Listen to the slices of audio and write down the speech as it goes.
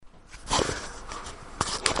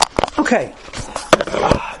Okay.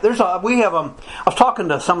 I was talking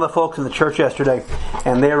to some of the folks in the church yesterday,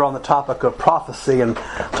 and they were on the topic of prophecy and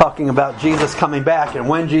talking about Jesus coming back and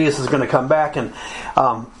when Jesus is going to come back, and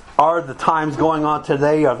are the times going on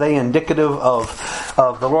today, are they indicative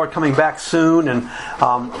of the Lord coming back soon? And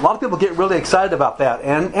a lot of people get really excited about that,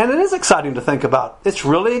 and it is exciting to think about. It's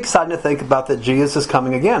really exciting to think about that Jesus is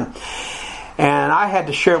coming again. And I had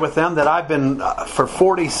to share with them that I've been, for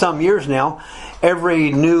 40 some years now,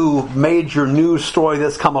 every new major news story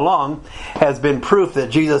that's come along has been proof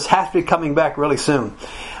that Jesus has to be coming back really soon.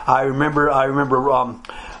 I remember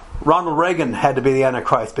Ronald Reagan had to be the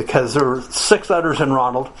Antichrist because there were 6 letters in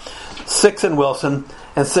Ronald, 6 in Wilson,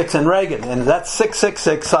 and 6 in Reagan. And that's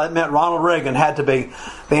 666, so that meant Ronald Reagan had to be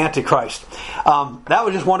the Antichrist. That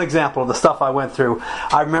was just one example of the stuff I went through.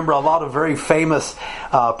 I remember a lot of very famous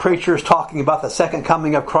preachers talking about the second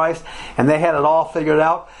coming of Christ, and they had it all figured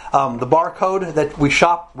out. The barcode that we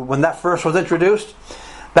shopped when that first was introduced,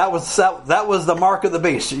 that was the mark of the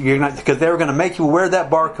beast. Because they were going to make you wear that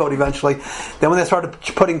barcode eventually. Then when they started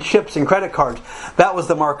putting chips in credit cards, that was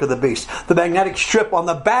the mark of the beast. The magnetic strip on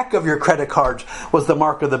the back of your credit cards was the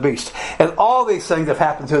mark of the beast. And all these things have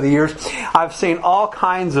happened through the years. I've seen all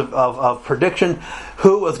kinds of prediction.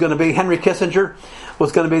 Who was going to be? Henry Kissinger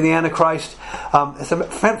was going to be the Antichrist. It's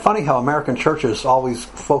funny how American churches always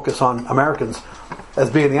focus on Americans as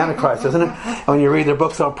being the Antichrist, isn't it? And when you read their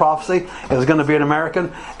books on prophecy, it was going to be an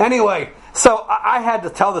American. Anyway, so I had to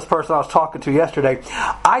tell this person I was talking to yesterday,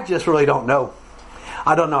 I just really don't know.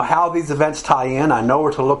 I don't know how these events tie in. I know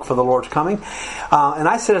where to look for the Lord's coming. And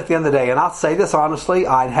I said at the end of the day, and I'll say this honestly,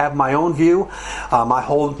 I have my own view. I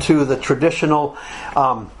hold to the traditional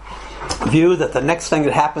view that the next thing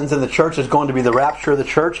that happens in the church is going to be the rapture of the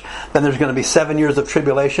church. Then there's going to be 7 years of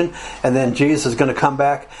tribulation, and then Jesus is going to come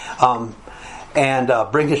back and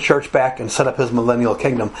bring His church back and set up His millennial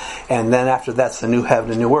kingdom. And then after that's the new heaven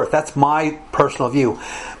and new earth. That's my personal view.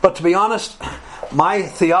 But to be honest, my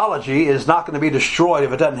theology is not going to be destroyed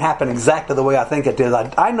if it doesn't happen exactly the way I think it did.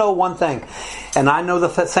 I know one thing, and I know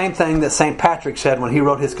the same thing that St. Patrick said when he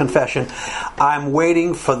wrote his confession. I'm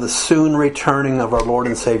waiting for the soon returning of our Lord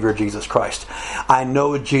and Savior Jesus Christ. I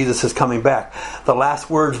know Jesus is coming back. The last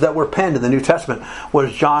words that were penned in the New Testament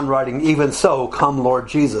was John writing, "Even so, come Lord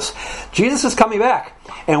Jesus." Jesus is coming back,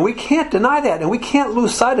 and we can't deny that, and we can't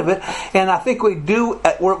lose sight of it. And I think we do.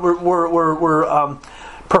 We're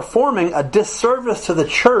performing a disservice to the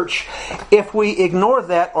church if we ignore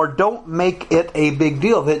that or don't make it a big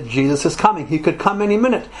deal that Jesus is coming. He could come any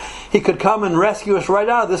minute. He could come and rescue us right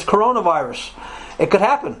out of this coronavirus. It could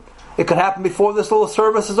happen. It could happen before this little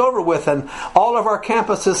service is over with, and all of our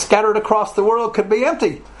campuses scattered across the world could be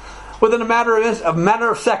empty within a matter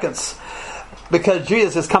of seconds, because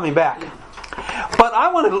Jesus is coming back. But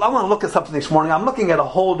I want to look at something this morning. I'm looking at a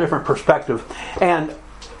whole different perspective, and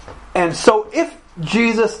so if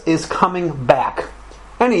Jesus is coming back,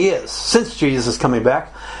 and He is, since Jesus is coming back,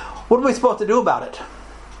 what are we supposed to do about it?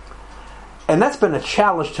 And that's been a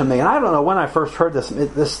challenge to me. And I don't know when I first heard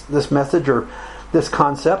this message or this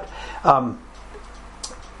concept.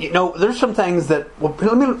 There's some things that,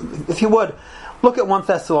 if you would, look at 1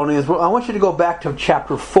 Thessalonians. I want you to go back to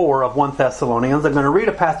chapter 4 of 1 Thessalonians. I'm going to read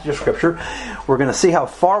a passage of Scripture. We're going to see how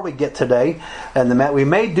far we get today. And we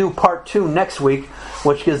may do part 2 next week,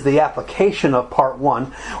 which is the application of part 1.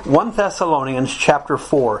 1 Thessalonians chapter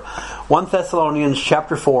 4. 1 Thessalonians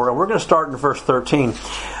chapter 4. And we're going to start in verse 13.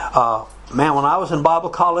 When I was in Bible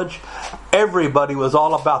college, everybody was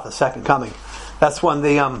all about the second coming. That's when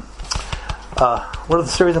the, what are the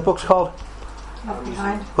series of books called?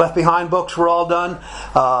 Left Behind books were all done.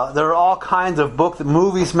 There are all kinds of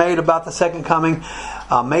movies made about the second coming.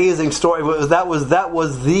 Amazing story. That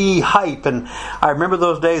was the hype, and I remember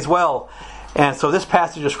those days well. And so this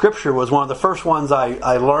passage of Scripture was one of the first ones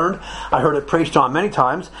I learned. I heard it preached on many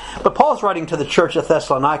times. But Paul's writing to the church at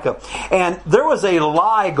Thessalonica, and there was a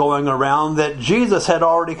lie going around that Jesus had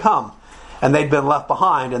already come, and they'd been left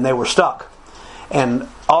behind, and they were stuck. And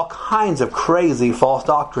all kinds of crazy false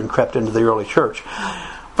doctrine crept into the early church.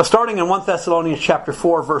 But starting in 1 Thessalonians chapter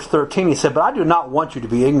 4, verse 13, he said, "But I do not want you to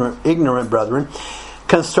be ignorant, brethren,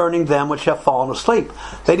 concerning them which have fallen asleep."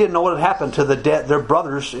 They didn't know what had happened to the dead, their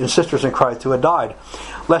brothers and sisters in Christ who had died.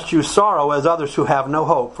 "Lest you sorrow as others who have no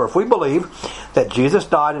hope. For if we believe that Jesus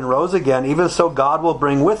died and rose again, even so God will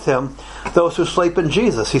bring with Him those who sleep in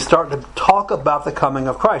Jesus." He's starting to talk about the coming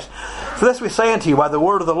of Christ. "For this we say unto you by the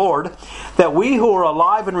word of the Lord, that we who are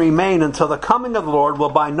alive and remain until the coming of the Lord will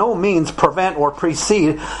by no means prevent or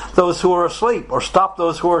precede those who are asleep, or stop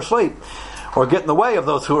those who are asleep, or get in the way of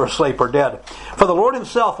those who are asleep or dead. For the Lord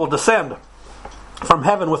Himself will descend from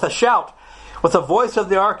heaven with a shout, with the voice of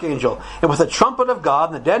the archangel, and with the trumpet of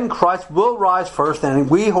God, and the dead in Christ will rise first, and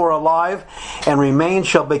we who are alive and remain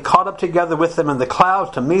shall be caught up together with them in the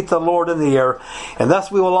clouds to meet the Lord in the air, and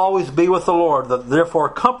thus we will always be with the Lord. Therefore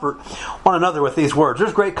comfort one another with these words.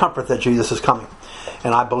 There's great comfort that Jesus is coming,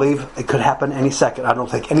 and I believe it could happen any second. I don't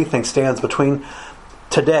think anything stands between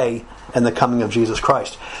today and the coming of Jesus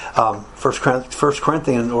Christ. 1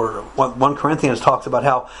 Corinthians or 1 Corinthians talks about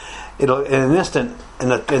how it'll, in an instant, in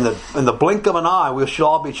the blink of an eye, we shall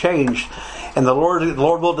all be changed, and the Lord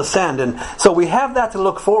will descend. And so we have that to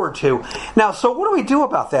look forward to. Now, so what do we do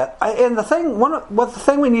about that? And the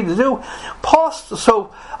thing we need to do,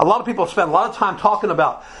 so a lot of people spend a lot of time talking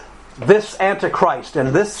about this Antichrist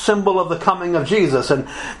and this symbol of the coming of Jesus, and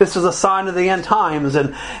this is a sign of the end times,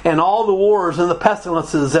 and all the wars and the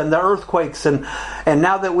pestilences and the earthquakes, and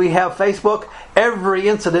now that we have Facebook, every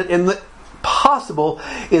incident in the possible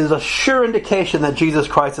is a sure indication that Jesus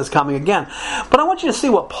Christ is coming again. But I want you to see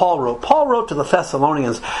what Paul wrote. Paul wrote to the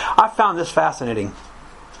Thessalonians. I found this fascinating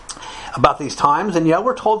about these times, and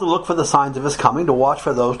we're told to look for the signs of His coming, to watch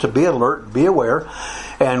for those, to be alert, be aware.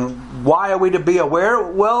 And why are we to be aware?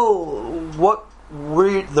 Well,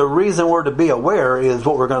 the reason we're to be aware is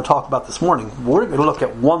what we're going to talk about this morning. We're going to look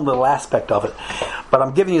at one little aspect of it, but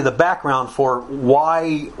I'm giving you the background for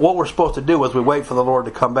what we're supposed to do as we wait for the Lord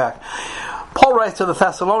to come back. Paul writes to the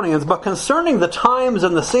Thessalonians, "But concerning the times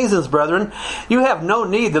and the seasons, brethren, you have no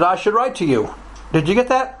need that I should write to you." Did you get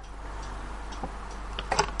that?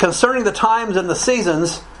 Concerning the times and the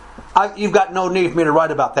seasons, you've got no need for me to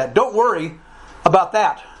write about that. Don't worry about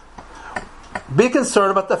that. Be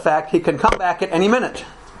concerned about the fact He can come back at any minute.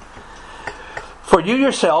 For you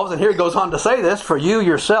yourselves, and here he goes on to say this, for you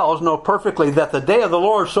yourselves know perfectly that the day of the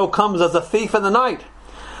Lord so comes as a thief in the night.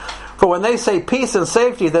 For when they say peace and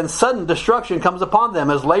safety, then sudden destruction comes upon them,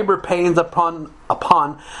 as labor pains upon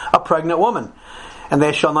a pregnant woman, and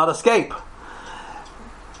they shall not escape.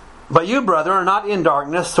 But you, brethren, are not in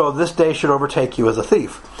darkness, so this day should overtake you as a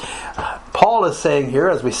thief. Paul is saying here,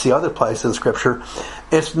 as we see other places in Scripture,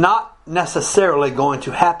 it's not necessarily going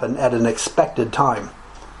to happen at an expected time.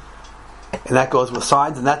 And that goes with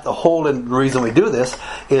signs, and that the whole reason we do this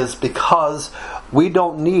is because we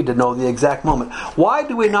don't need to know the exact moment. Why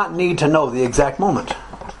do we not need to know the exact moment?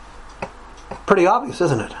 Pretty obvious,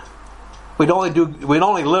 isn't it? We'd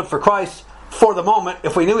only live for Christ for the moment.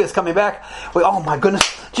 If we knew He was coming back, oh my goodness,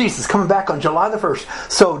 Jesus is coming back on July the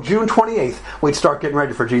 1st. So June 28th, we'd start getting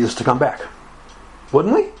ready for Jesus to come back.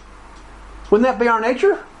 Wouldn't we? Wouldn't that be our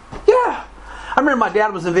nature? Yeah. I remember my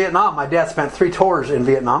dad was in Vietnam. My dad spent 3 tours in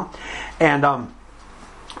Vietnam. And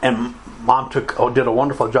Mom did a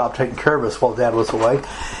wonderful job taking care of us while Dad was away.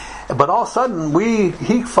 But all of a sudden,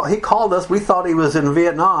 he called us. We thought he was in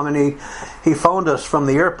Vietnam, and he phoned us from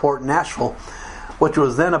the airport in Nashville, which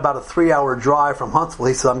was then about a 3-hour drive from Huntsville.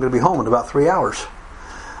 He said, "I'm going to be home in about 3 hours."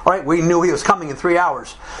 All right, we knew he was coming in 3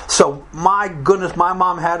 hours. So, my goodness, my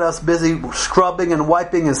mom had us busy scrubbing and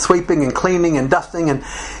wiping and sweeping and cleaning and dusting and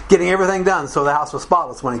getting everything done so the house was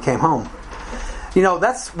spotless when he came home. You know,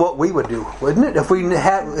 that's what we would do, wouldn't it? If we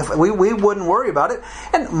wouldn't worry about it.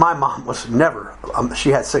 And my mom was never, she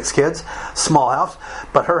had 6 kids, small house,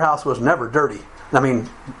 but her house was never dirty. I mean,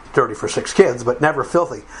 dirty for 6 kids, but never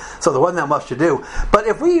filthy. So there wasn't that much to do. But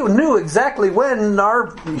if we knew exactly when, our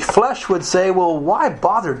flesh would say, well, why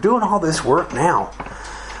bother doing all this work now?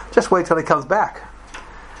 Just wait till He comes back.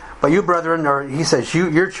 But you, brethren, he says,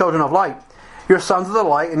 you're children of light. You're sons of the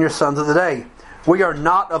light and you're sons of the day. We are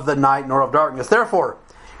not of the night nor of darkness. Therefore,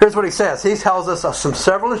 here's what he says. He tells us some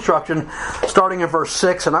several instructions starting in verse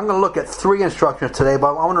 6. And I'm going to look at 3 instructions today,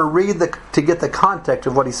 but I want to read to get the context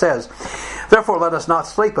of what he says. Therefore, let us not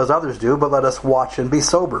sleep as others do, but let us watch and be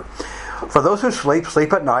sober. For those who sleep,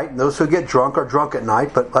 sleep at night, and those who get drunk are drunk at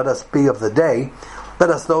night, but let us be of the day. Let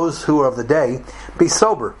us, those who are of the day, be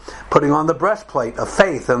sober, putting on the breastplate of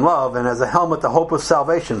faith and love, and as a helmet the hope of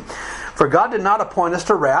salvation. For God did not appoint us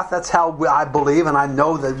to wrath. That's how I believe, and I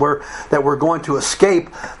know that we're going to escape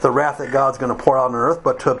the wrath that God's going to pour out on earth,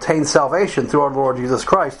 but to obtain salvation through our Lord Jesus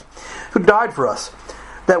Christ, who died for us,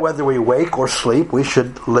 that whether we wake or sleep, we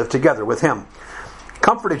should live together with Him.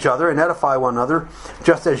 Comfort each other and edify one another,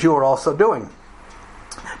 just as you are also doing.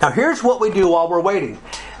 Now here's what we do while we're waiting.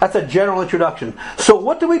 That's a general introduction. So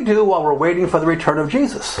what do we do while we're waiting for the return of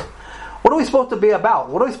Jesus? What are we supposed to be about?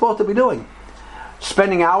 What are we supposed to be doing?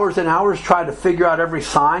 Spending hours and hours trying to figure out every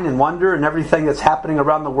sign and wonder and everything that's happening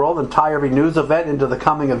around the world and tie every news event into the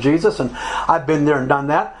coming of Jesus. And I've been there and done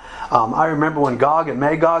that. I remember when Gog and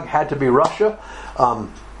Magog had to be Russia.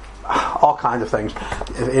 all kinds of things.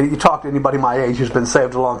 If you talk to anybody my age who's been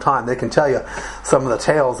saved a long time, they can tell you some of the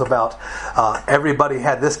tales about everybody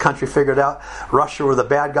had this country figured out. Russia were the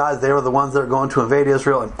bad guys. They were the ones that are going to invade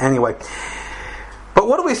Israel. And anyway, but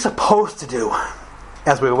what are we supposed to do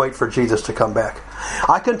as we wait for Jesus to come back?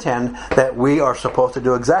 I contend that we are supposed to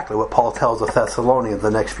do exactly what Paul tells the Thessalonians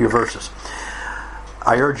in the next few verses.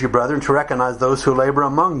 I urge you, brethren, to recognize those who labor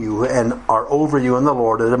among you and are over you in the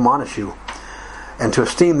Lord and admonish you, and to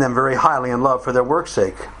esteem them very highly in love for their work's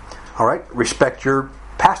sake. All right? Respect your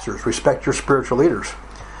pastors. Respect your spiritual leaders.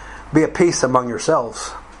 Be at peace among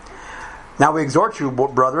yourselves. Now we exhort you,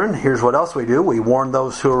 brethren. Here's what else we do. We warn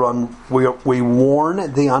those who are we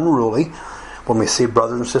warn the unruly. When we see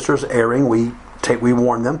brothers and sisters erring, we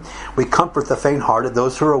warn them. We comfort the faint-hearted.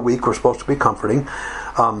 Those who are weak, we're supposed to be comforting.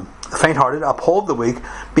 Faint-hearted, uphold the weak,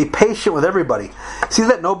 be patient with everybody. See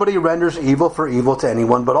that nobody renders evil for evil to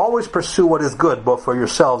anyone, but always pursue what is good, both for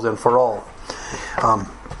yourselves and for all.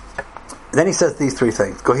 Then he says these three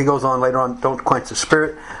things. He goes on later on, don't quench the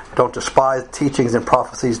spirit, don't despise teachings and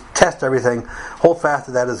prophecies, test everything, hold fast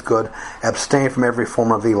to that is good, abstain from every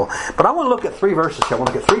form of evil. But I want to look at three verses here. I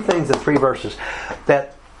want to look at three things in three verses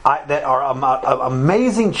that are an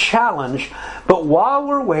amazing challenge. But while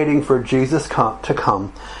we're waiting for Jesus to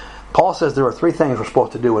come, Paul says there are three things we're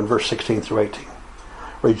supposed to do in verse 16 through 18.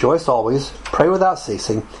 Rejoice always, pray without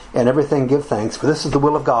ceasing, and everything give thanks, for this is the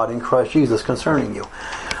will of God in Christ Jesus concerning you.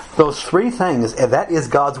 Those three things, and that is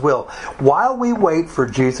God's will. While we wait for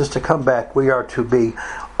Jesus to come back, we are to be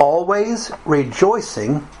always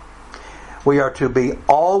rejoicing, we are to be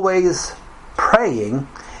always praying,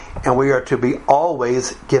 and we are to be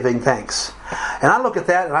always giving thanks. And I look at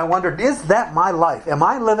that and I wonder, is that my life? Am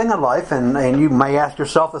I living a life, and you may ask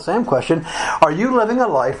yourself the same question, are you living a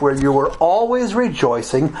life where you are always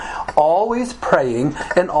rejoicing, always praying,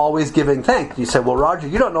 and always giving thanks? You say, well, Roger,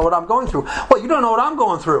 you don't know what I'm going through. Well, you don't know what I'm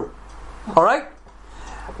going through. All right?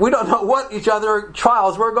 We don't know what each other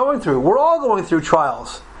trials we're going through. We're all going through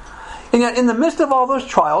trials. And yet, in the midst of all those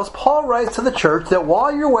trials, Paul writes to the church that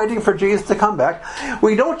while you're waiting for Jesus to come back,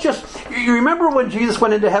 we don't just... You remember when Jesus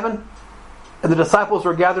went into heaven? And the disciples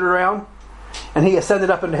were gathered around? And he ascended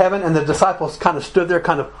up into heaven, and the disciples kind of stood there,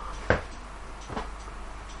 kind of...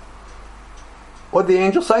 What did the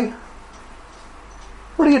angel say?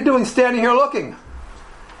 What are you doing standing here looking?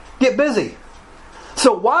 Get busy.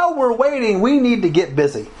 So while we're waiting, we need to get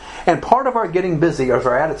busy. And part of our getting busy is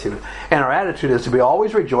our attitude. And our attitude is to be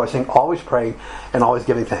always rejoicing, always praying, and always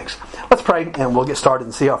giving thanks. Let's pray, and we'll get started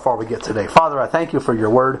and see how far we get today. Father, I thank you for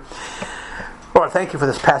your word. Lord, I thank you for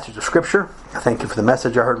this passage of Scripture. I thank you for the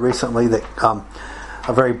message I heard recently that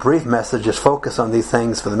a very brief message is focused on these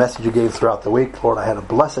things for the message you gave throughout the week. Lord, I had a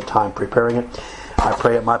blessed time preparing it. I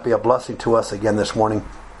pray it might be a blessing to us again this morning.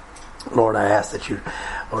 Lord, I ask that you,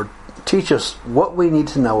 Lord, teach us what we need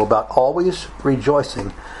to know about always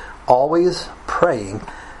rejoicing, always praying,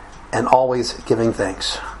 and always giving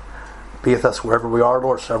thanks. Be with us wherever we are,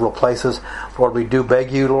 Lord, several places. Lord, we do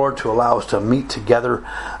beg you, Lord, to allow us to meet together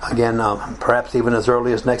again, perhaps even as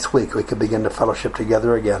early as next week. We could begin to fellowship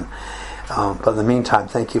together again. But in the meantime,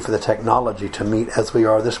 thank you for the technology to meet as we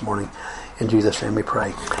are this morning. In Jesus' name we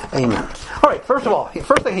pray. Amen. All right, first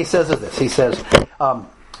thing he says is this. He says,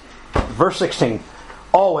 verse 16,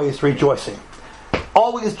 always rejoicing,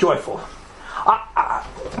 always joyful.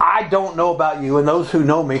 I don't know about you, and those who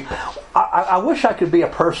know me, I wish I could be a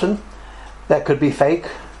person that could be fake,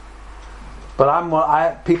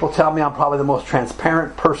 but people tell me I'm probably the most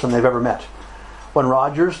transparent person they've ever met. When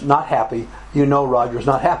Roger's not happy, you know Roger's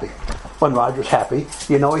not happy. When Roger's happy,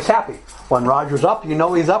 you know he's happy. When Roger's up, you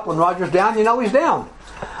know he's up. When Roger's down, you know he's down.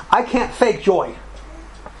 I can't fake joy.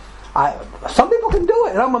 Some people can do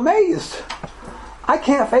it, and I'm amazed. I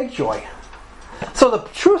can't fake joy. So the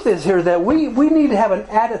truth is here that we need to have an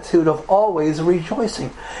attitude of always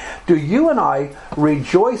rejoicing. Do you and I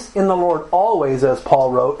rejoice in the Lord always, as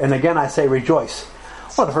Paul wrote? And again, I say rejoice.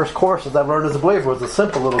 One of the first choruses I've learned as a believer was a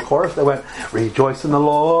simple little chorus that went, rejoice in the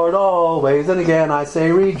Lord always. And again, I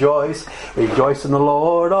say rejoice. Rejoice in the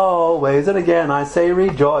Lord always. And again, I say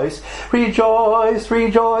rejoice. Rejoice,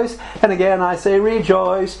 rejoice. And again, I say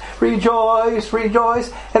rejoice. Rejoice,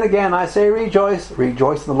 rejoice. And again, I say rejoice.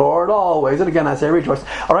 Rejoice in the Lord always. And again, I say rejoice.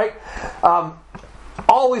 All right?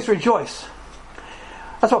 Always rejoice.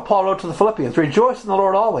 That's what Paul wrote to the Philippians. Rejoice in the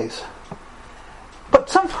Lord always. But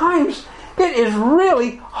sometimes it is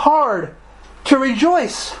really hard to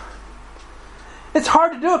rejoice. It's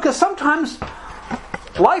hard to do it because sometimes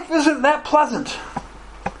life isn't that pleasant.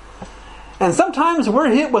 And sometimes we're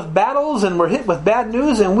hit with battles and we're hit with bad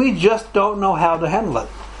news and we just don't know how to handle it.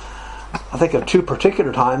 I think of two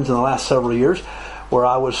particular times in the last several years where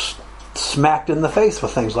I was smacked in the face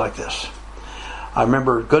with things like this. I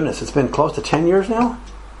remember, goodness, it's been close to 10 years now,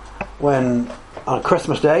 when on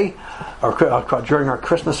Christmas Day, or during our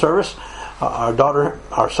Christmas service,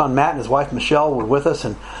 our son Matt and his wife Michelle were with us,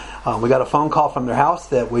 and we got a phone call from their house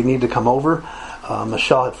that we need to come over.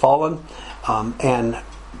 Michelle had fallen, and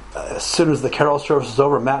as soon as the carol service was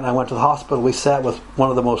over, Matt and I went to the hospital. We sat with one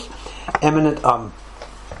of the most eminent, what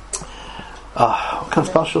kind of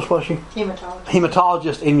specialist was she?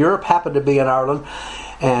 Hematologist in Europe, happened to be in Ireland,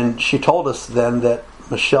 and she told us then that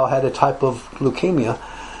Michelle had a type of leukemia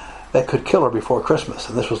that could kill her before Christmas,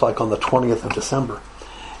 and this was like on the 20th of December.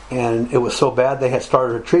 And it was so bad they had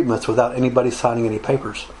started her treatments without anybody signing any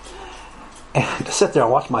papers. And to sit there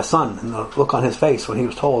and watch my son and the look on his face when he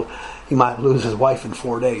was told he might lose his wife in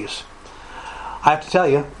 4 days. I have to tell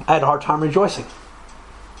you, I had a hard time rejoicing.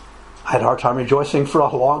 I had a hard time rejoicing for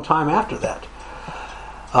a long time after that.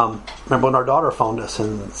 Remember when our daughter phoned us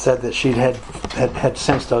and said that she had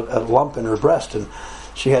sensed a lump in her breast, and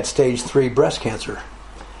she had stage 3 breast cancer,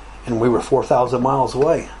 and we were 4,000 miles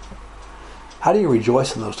away. How do you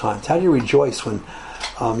rejoice in those times? How do you rejoice when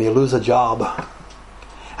you lose a job?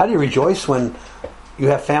 How do you rejoice when you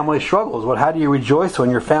have family struggles? How do you rejoice when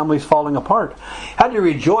your family's falling apart? How do you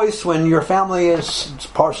rejoice when your family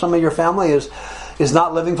some of your family is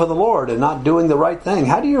not living for the Lord and not doing the right thing?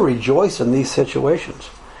 How do you rejoice in these situations?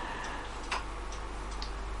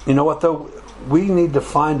 You know what though? We need to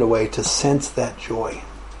find a way to sense that joy.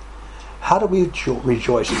 How do we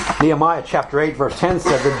rejoice? Nehemiah chapter 8 verse 10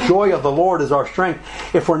 said, "The joy of the Lord is our strength."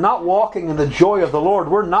 If we're not walking in the joy of the Lord,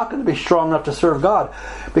 we're not going to be strong enough to serve God,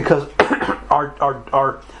 because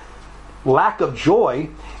our lack of joy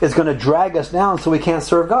is going to drag us down so we can't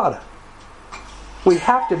serve God. We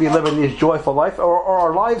have to be living these joyful life, or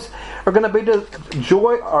our lives are going to be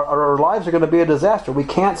our lives are going to be a disaster. We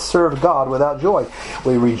can't serve God without joy.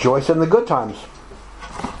 We rejoice in the good times.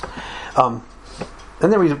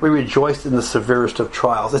 And then we rejoice in the severest of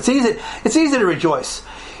trials. It's easy to rejoice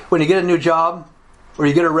when you get a new job, or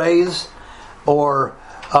you get a raise, or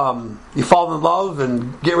you fall in love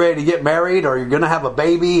and get ready to get married, or you're going to have a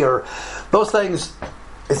baby, or those things.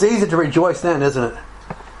 It's easy to rejoice then, isn't it?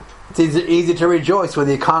 It's easy to rejoice when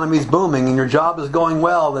the economy's booming and your job is going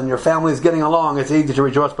well and your family's getting along. It's easy to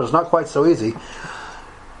rejoice, but it's not quite so easy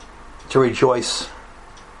to rejoice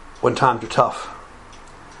when times are tough.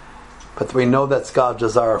 But we know that's God's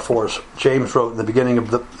desire for us. James wrote in the beginning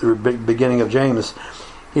of James,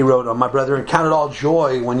 he wrote, "My brethren, count it all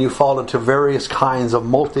joy when you fall into various kinds of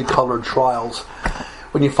multicolored trials."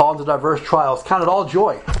 When you fall into diverse trials, count it all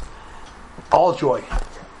joy. All joy.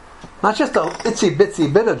 Not just a itsy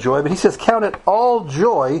bitsy bit of joy, but he says count it all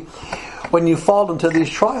joy when you fall into these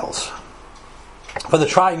trials. For the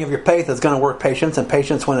trying of your faith is going to work patience, and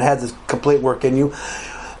patience, when it has its complete work in you,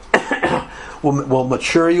 will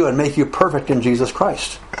mature you and make you perfect in Jesus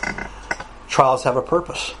Christ. Trials have a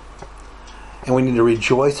purpose, and we need to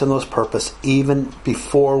rejoice in those purposes even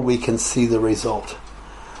before we can see the result.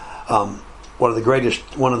 One of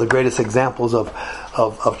the greatest examples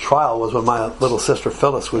of trial was when my little sister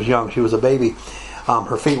Phyllis was young. She was a baby.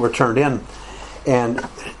 Her feet were turned in, and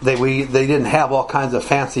they didn't have all kinds of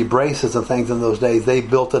fancy braces and things in those days. They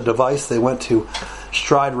built a device. They went to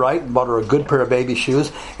Stride Rite and bought her a good pair of baby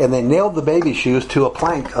shoes, and they nailed the baby shoes to a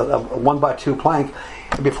plank, a 1x2 plank.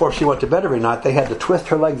 And before she went to bed every night, they had to twist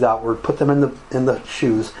her legs outward, put them in the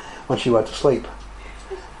shoes when she went to sleep.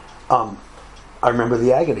 I remember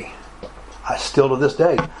the agony. I still to this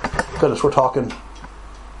day. Goodness, we're talking.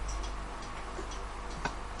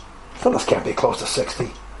 Phyllis can't be close to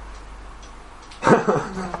 60.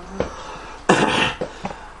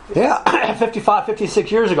 Yeah, 55,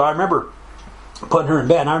 56 years ago, I remember putting her in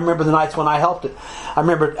bed. And I remember the nights when I helped it. I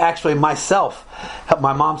remember actually myself.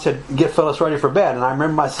 My mom said, "Get Phyllis ready for bed," and I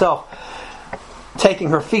remember myself taking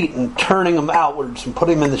her feet and turning them outwards and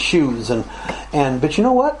putting them in the shoes. But you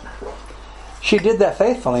know what? She did that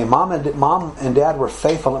faithfully. Mom and Dad were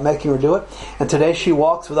faithful at making her do it. And today she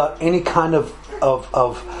walks without any kind of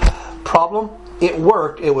problem. It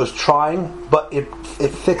worked. It was trying, but it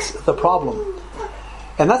fixed the problem.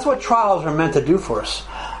 And that's what trials are meant to do for us.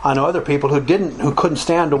 I know other people who couldn't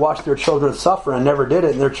stand to watch their children suffer and never did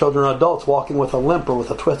it, and their children are adults walking with a limp or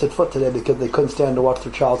with a twisted foot today because they couldn't stand to watch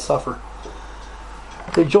their child suffer.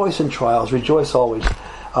 Rejoice in trials. Rejoice always.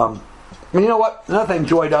 And you know what? Another thing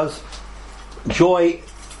joy does. Joy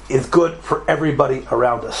is good for everybody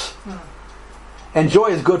around us. And joy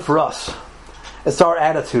is good for us. It's our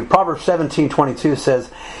attitude. Proverbs 17:22 says,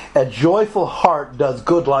 "A joyful heart does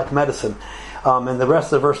good like medicine." And the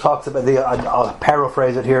rest of the verse talks about, I'll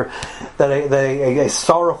paraphrase it here, that a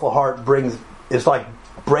sorrowful heart is like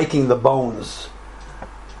breaking the bones.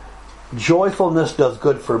 Joyfulness does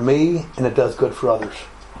good for me, and it does good for others.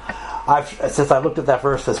 Since I looked at that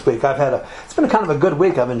verse this week, it's been kind of a good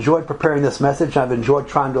week. I've enjoyed preparing this message. I've enjoyed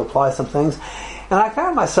trying to apply some things. And I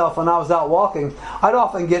found myself, when I was out walking,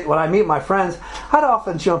 when I meet my friends, I'd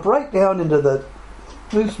often jump right down into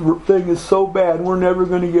this thing is so bad, we're never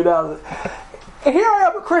going to get out of it. And here I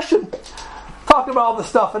am, a Christian, talking about all this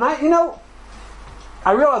stuff. And I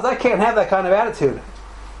realize I can't have that kind of attitude.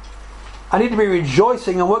 I need to be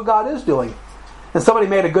rejoicing in what God is doing. And somebody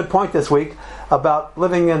made a good point this week about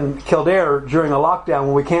living in Kildare during a lockdown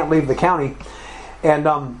when we can't leave the county.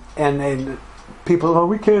 And people,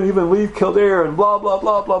 we can't even leave Kildare and blah, blah,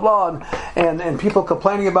 blah, blah, blah. And people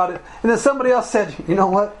complaining about it. And then somebody else said, you know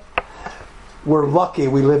what? We're lucky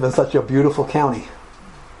we live in such a beautiful county.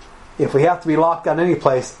 If we have to be locked down any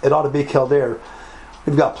place, it ought to be Kildare.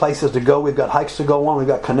 We've got places to go. We've got hikes to go on. We've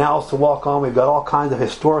got canals to walk on. We've got all kinds of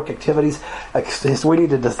historic activities. We need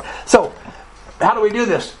to So, how do we do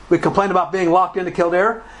this? We complain about being locked into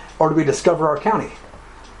Kildare, or do we discover our county?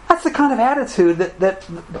 That's the kind of attitude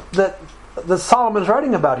that Solomon's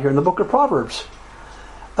writing about here in the book of Proverbs.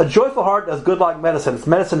 A joyful heart does good like medicine. It's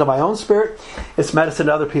medicine to my own spirit. It's medicine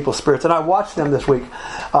to other people's spirits. And I watched them this week.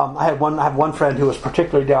 I have one friend who was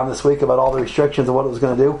particularly down this week about all the restrictions and what it was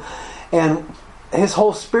going to do. And his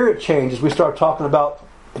whole spirit changed as we start talking about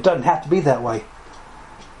it doesn't have to be that way.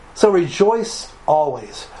 So rejoice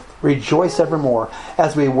always. Rejoice evermore.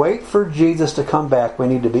 As we wait for Jesus to come back, we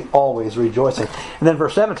need to be always rejoicing. And then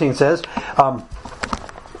verse 17 says, I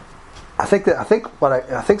think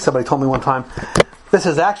somebody told me one time, this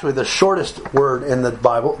is actually the shortest word in the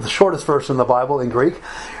Bible, the shortest verse in the Bible in Greek.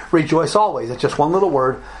 Rejoice always. It's just one little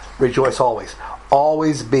word. Rejoice always.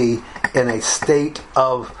 Always be in a state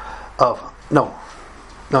of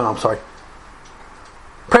I'm sorry.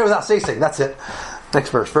 Pray without ceasing. That's it.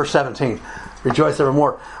 Next verse 17. Rejoice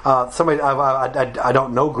evermore. I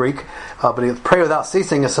don't know Greek, but pray without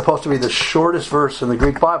ceasing is supposed to be the shortest verse in the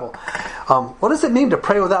Greek Bible. What does it mean to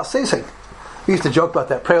pray without ceasing? We used to joke about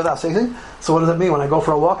that. Pray without ceasing. So what does it mean? When I go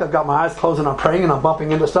for a walk, I've got my eyes closed and I'm praying and I'm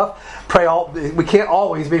bumping into stuff. We can't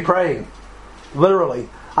always be praying. Literally.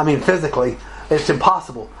 I mean physically. It's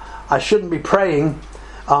impossible. I shouldn't be praying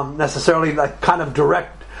necessarily like kind of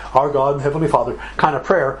direct, our God and Heavenly Father kind of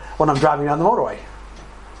prayer when I'm driving down the motorway.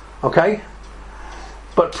 Okay?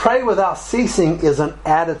 But pray without ceasing is an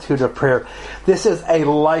attitude of prayer. This is a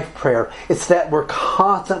life prayer. It's that we're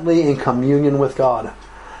constantly in communion with God.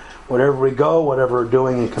 Wherever we go, whatever we're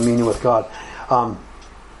doing in communion with God.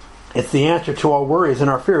 It's the answer to our worries and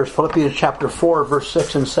our fears. Philippians chapter 4, verse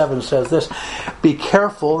 6 and 7 says this. Be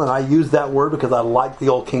careful, and I use that word because I like the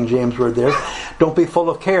old King James word there. Don't be full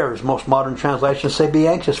of cares. Most modern translations say be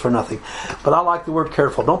anxious for nothing. But I like the word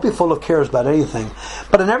careful. Don't be full of cares about anything.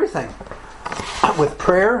 But in everything, with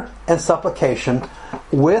prayer and supplication,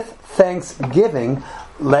 with thanksgiving,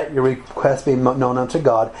 let your requests be known unto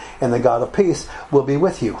God, and the God of peace will be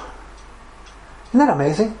with you. Isn't that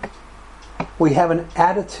amazing? We have an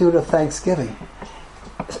attitude of thanksgiving.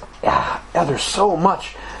 There's so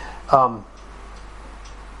much. I'm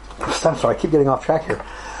sorry, I keep getting off track here.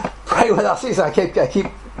 Pray without ceasing. I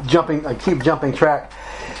keep jumping track.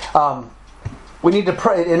 We need to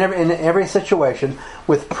pray in every situation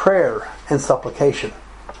with prayer and supplication.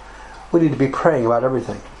 We need to be praying about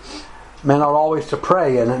everything. Men ought always to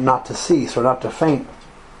pray and not to cease or not to faint,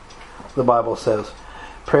 the Bible says.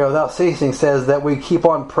 Prayer without ceasing says that we keep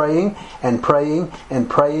on praying and praying and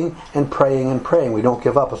praying and praying and praying. We don't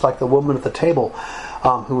give up. It's like the woman at the table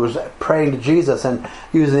who was praying to Jesus and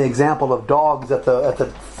using the example of dogs at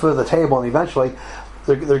the foot of the table, and eventually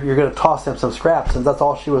you're going to toss them some scraps, and that's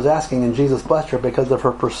all she was asking, and Jesus blessed her because of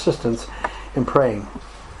her persistence in praying.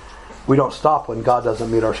 We don't stop when God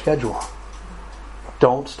doesn't meet our schedule.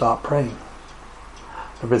 Don't stop praying.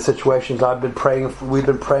 There have been situations we've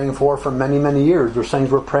been praying for many, many years. There's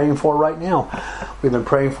things we're praying for right now. We've been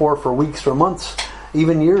praying for weeks or months,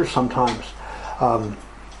 even years sometimes.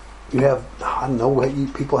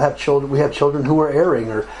 People have children. We have children who are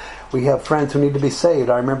erring, or we have friends who need to be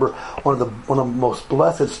saved. I remember one of the most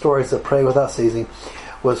blessed stories of pray without ceasing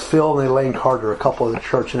was Phil and Elaine Carter, a couple of the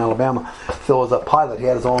church in Alabama. Phil was a pilot. He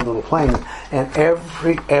had his own little plane, and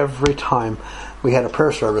every time we had a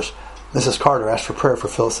prayer service, Mrs. Carter asked for prayer for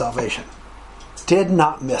Phil's salvation. Did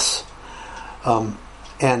not miss.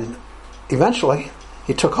 And eventually,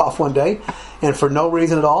 he took off one day, and for no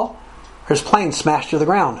reason at all, his plane smashed to the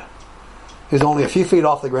ground. He was only a few feet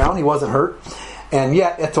off the ground. He wasn't hurt. And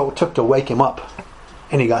yet, it took to wake him up.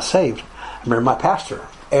 And he got saved. I remember my pastor,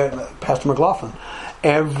 Pastor McLaughlin,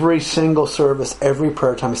 Every single service, every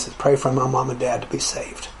prayer time, he says, pray for my mom and dad to be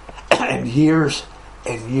saved. And years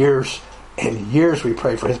and years and years we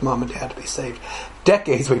prayed for his mom and dad to be saved.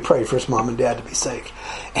 Decades we prayed for his mom and dad to be saved.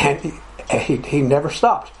 And he never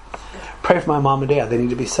stopped. Pray for my mom and dad, they need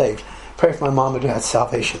to be saved. Pray for my mom and dad's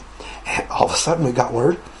salvation. And all of a sudden we got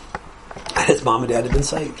word that his mom and dad had been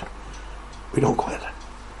saved. We don't quit.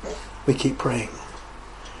 We keep praying.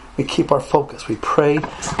 We keep our focus. We pray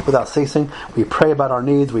without ceasing. We pray about our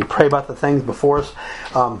needs. We pray about the things before us.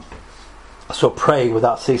 So pray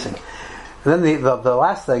without ceasing. And then the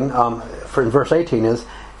last thing for in verse 18 is,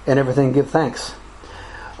 in everything give thanks.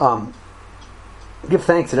 Give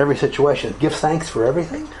thanks in every situation. Give thanks for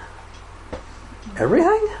everything?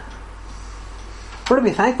 Everything? We're to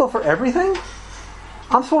be thankful for everything?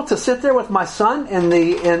 I'm supposed to sit there with my son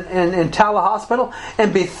in Tala Hospital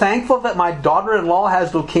and be thankful that my daughter-in-law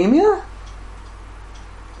has leukemia?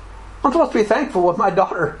 I'm supposed to be thankful when my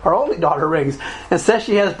daughter, our only daughter, rings and says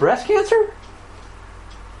she has breast cancer?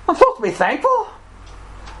 I'm supposed to be thankful?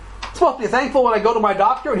 I'm supposed to be thankful when I go to my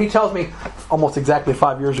doctor and he tells me, almost exactly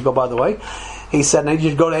 5 years ago, by the way, he said, I need you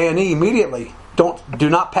to go to A&E immediately. Do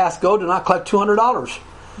not pass go, do not collect $200.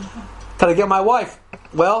 Can I get my wife?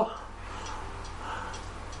 Well,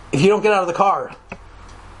 if you don't get out of the car.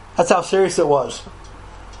 That's how serious it was.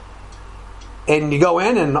 And you go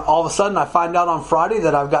in, and all of a sudden I find out on Friday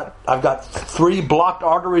that I've got 3 blocked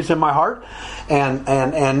arteries in my heart, and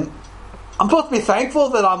I'm supposed to be thankful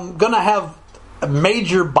that I'm going to have a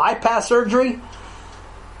major bypass surgery.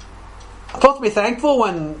 I'm supposed to be thankful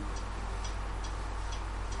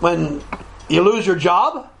when you lose your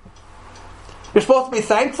job. You're supposed to be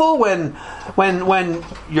thankful when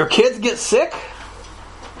your kids get sick.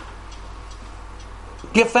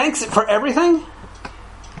 Give thanks for everything.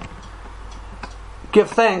 Give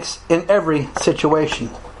thanks in every situation.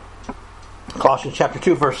 Colossians chapter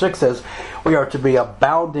 2 verse 6 says we are to be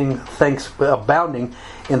abounding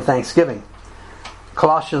in thanksgiving.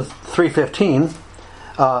 Colossians 3:15.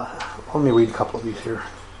 Let me read a couple of these here.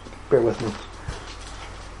 Bear with me.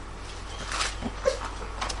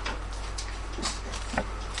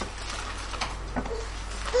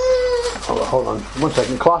 Hold on 1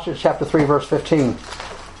 second. Colossians chapter 3 verse 15.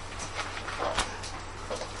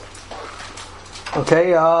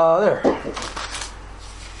 Okay, there.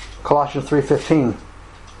 Colossians 3:15.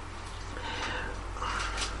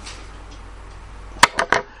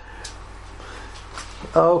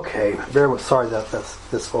 Okay, sorry that's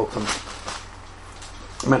this folks.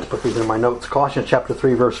 I meant to put these in my notes. Colossians chapter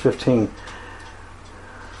 3 verse 15.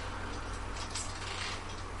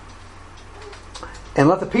 And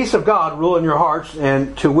let the peace of God rule in your hearts,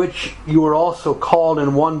 and to which you are also called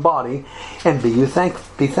in one body, and be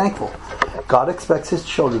thankful. God expects His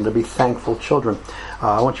children to be thankful children.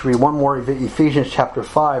 I want you to read one more, Ephesians chapter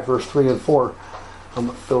 5, verse 3 and 4.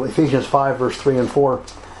 Ephesians 5, verse 3 and 4.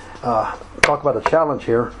 Talk about a challenge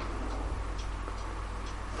here.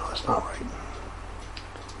 No, that's not right.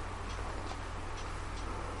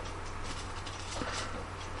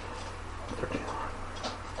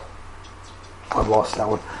 I've lost that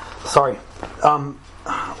one. Sorry.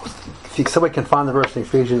 If somebody can find the verse in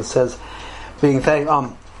Ephesians, it says,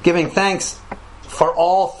 giving thanks for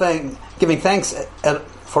all things,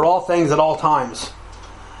 for all things at all times.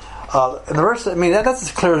 And the verse, that's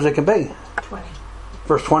as clear as it can be. 20.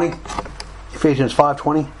 Verse 20, Ephesians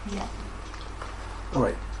 5:20. Yeah. All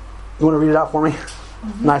right. You want to read it out for me?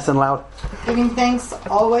 Mm-hmm. Nice and loud. Giving thanks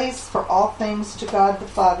always for all things to God the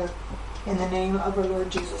Father, in the name of our Lord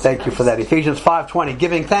Jesus Christ. Thank you for that. Ephesians 5:20.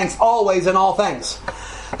 Giving thanks always in all things.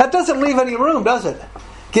 That doesn't leave any room, does it?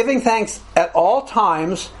 Giving thanks at all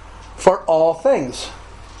times for all things.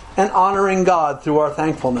 And honoring God through our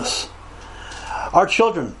thankfulness. Our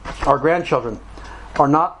children, our grandchildren, are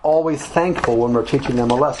not always thankful when we're teaching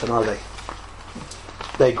them a lesson, are they?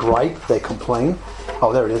 They gripe, they complain.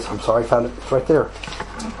 Oh, there it is. I'm sorry, I found it. It's right there.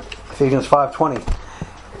 Ephesians 5:20.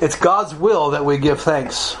 It's God's will that we give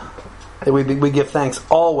thanks. That we give thanks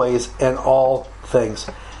always and all things.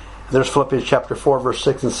 There's Philippians chapter 4, verse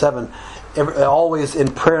 6 and 7. Always in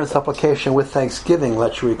prayer and supplication with thanksgiving,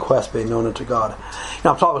 let your requests be known unto God.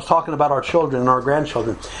 Now, I was talking about our children and our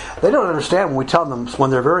grandchildren. They don't understand when we tell them when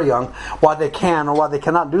they're very young why they can or why they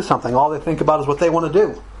cannot do something. All they think about is what they want to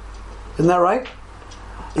do. Isn't that right?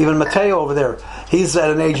 Even Mateo over there, he's at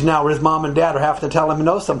an age now where his mom and dad are having to tell him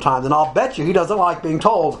no sometimes. And I'll bet you he doesn't like being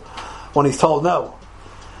told when he's told no.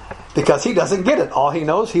 Because he doesn't get it. All he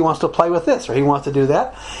knows, he wants to play with this or he wants to do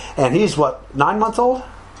that. And he's 9 months old?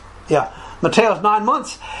 Yeah. Mateo's 9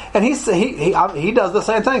 months, and he does the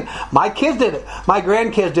same thing. My kids did it. My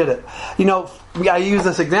grandkids did it. You know, I use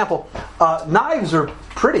this example. Knives are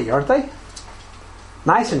pretty, aren't they?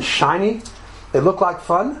 Nice and shiny. They look like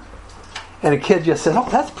fun. And a kid just says, "Oh,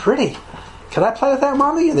 that's pretty. Can I play with that,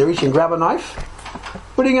 Mommy?" And they reach and grab a knife.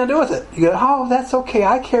 What are you going to do with it? You go, "Oh, that's okay.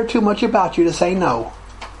 I care too much about you to say no."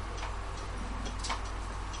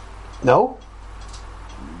 No?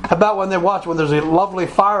 How about when there's a lovely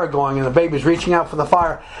fire going and the baby's reaching out for the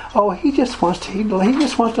fire? "Oh, he just wants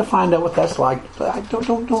to find out what that's like." Don't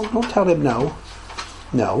tell him no.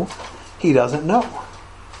 No, he doesn't know.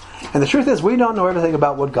 And the truth is, we don't know everything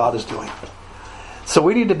about what God is doing. So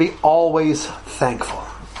we need to be always thankful.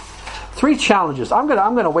 3 challenges. I'm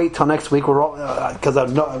gonna wait till next week because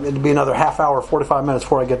it'll be another half hour, 45 minutes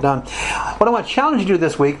before I get done. What I want to challenge you to do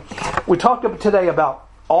this week, we talked today about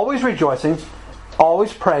always rejoicing,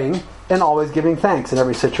 always praying, and always giving thanks in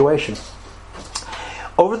every situation.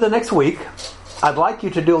 Over the next week, I'd like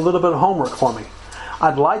you to do a little bit of homework for me.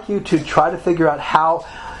 I'd like you to try to figure out how.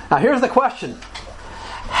 Now here's the question.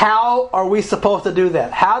 How are we supposed to do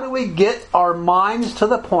that? How do we get our minds to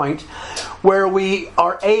the point where we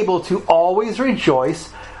are able to always rejoice,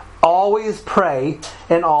 always pray,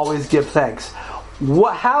 and always give thanks?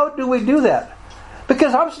 How do we do that?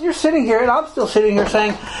 Because you're sitting here and I'm still sitting here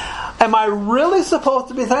saying, am I really supposed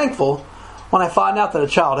to be thankful when I find out that a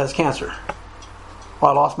child has cancer? Or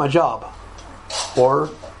I lost my job? Or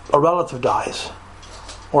a relative dies?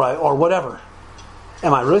 Or whatever?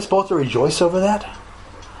 Am I really supposed to rejoice over that?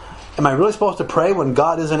 Am I really supposed to pray when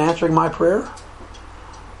God isn't answering my prayer?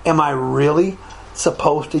 Am I really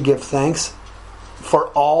supposed to give thanks for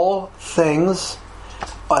all things,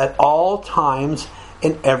 at all times,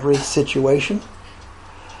 in every situation?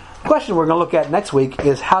 The question we're going to look at next week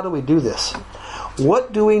is, how do we do this?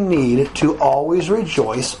 What do we need to always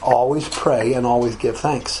rejoice, always pray, and always give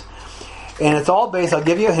thanks? And it's all based, I'll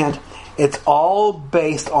give you a hint, it's all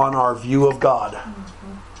based on our view of God.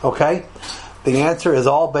 Okay? The answer is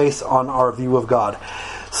all based on our view of God.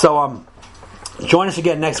 So join us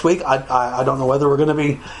again next week. I don't know whether we're going to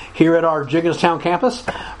be here at our Jigginstown campus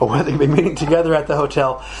or whether we'll be meeting together at the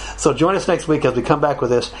hotel. So join us next week as we come back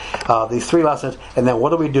with these 3 lessons. And then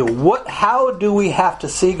what do we do? How do we have to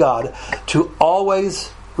see God to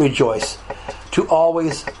always rejoice, to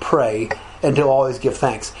always pray, and to always give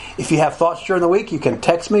thanks? If you have thoughts during the week, you can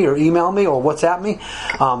text me or email me or WhatsApp me.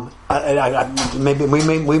 Maybe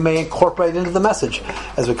we may incorporate it into the message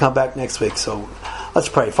as we come back next week. So let's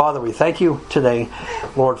pray. Father, we thank you today,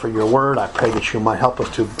 Lord, for your word. I pray that you might help us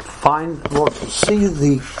to find, Lord, to see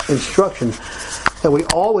the instruction that we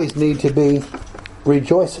always need to be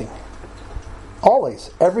rejoicing. Always.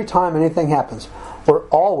 Every time anything happens, we're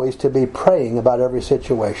always to be praying about every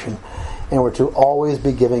situation, and we're to always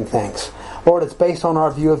be giving thanks. Lord, it's based on our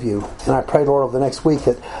view of you. And I pray, Lord, over the next week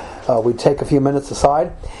that we take a few minutes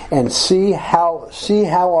aside and see how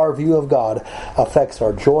our view of God affects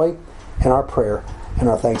our joy and our prayer and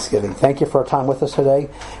our thanksgiving. Thank you for our time with us today.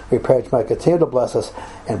 We pray that you might continue to bless us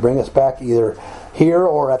and bring us back either here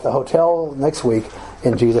or at the hotel next week.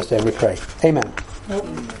 In Jesus' name we pray. Amen. Nope.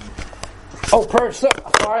 Oh, prayer. Sorry,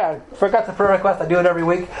 I forgot the prayer request. I do it every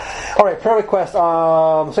week. All right, prayer request.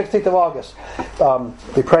 16th of August.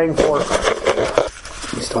 Be praying for.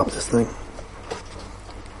 Let me stop this thing.